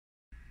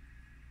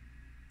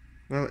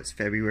Well, it's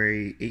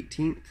February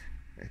 18th.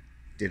 I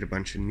did a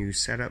bunch of new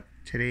setup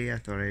today. I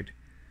thought I'd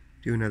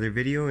do another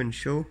video and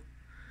show.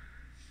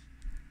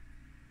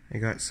 I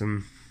got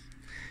some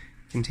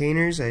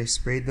containers. I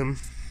sprayed them.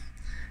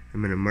 I'm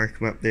going to mark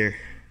them up there.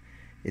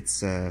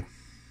 It's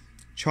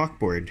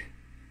chalkboard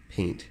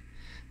paint,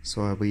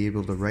 so I'll be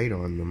able to write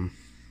on them.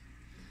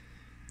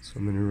 So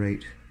I'm going to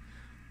write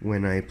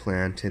when I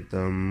planted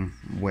them,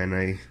 when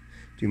I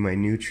do my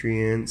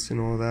nutrients and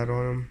all that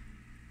on them.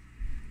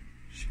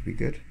 Should be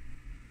good.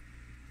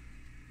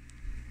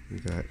 We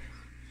got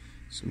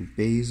some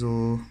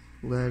basil,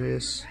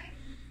 lettuce,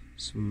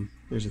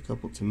 there's a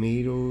couple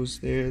tomatoes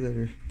there that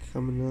are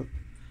coming up.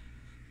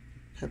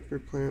 Pepper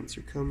plants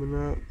are coming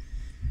up.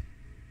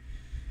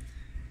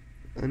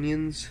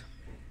 Onions.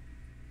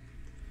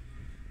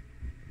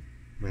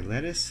 My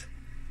lettuce.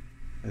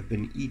 I've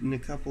been eating a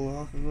couple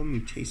off of them.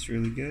 They taste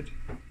really good.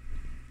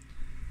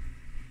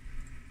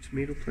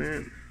 Tomato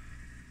plant.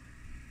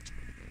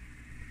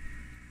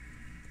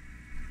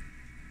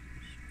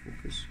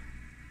 Focus.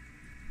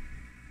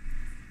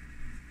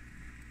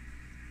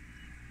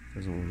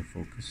 Doesn't want to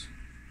focus.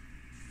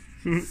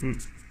 And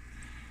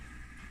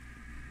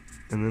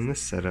then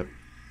this setup.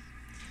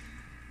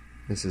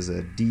 This is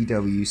a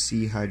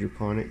DWC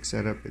hydroponic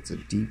setup. It's a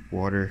deep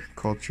water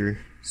culture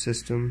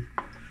system.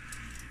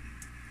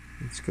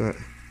 It's got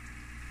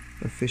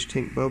a fish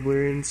tank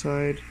bubbler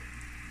inside,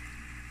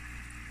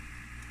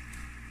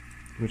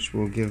 which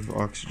will give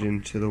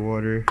oxygen to the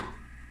water.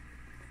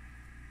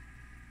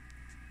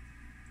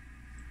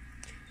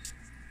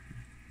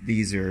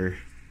 These are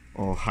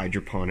all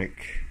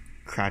hydroponic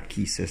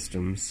Kratky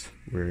systems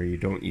where you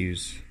don't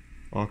use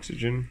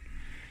oxygen,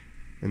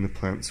 and the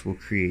plants will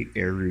create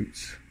air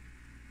roots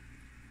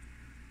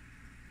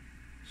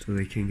so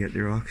they can get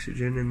their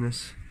oxygen in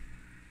this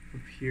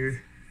up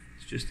here.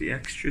 It's just the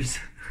extras.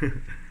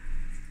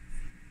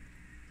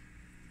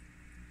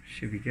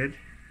 Should be good.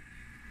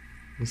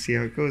 We'll see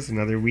how it goes.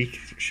 Another week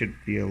should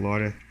be a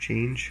lot of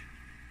change.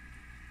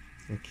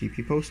 I'll keep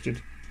you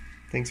posted.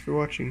 Thanks for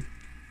watching.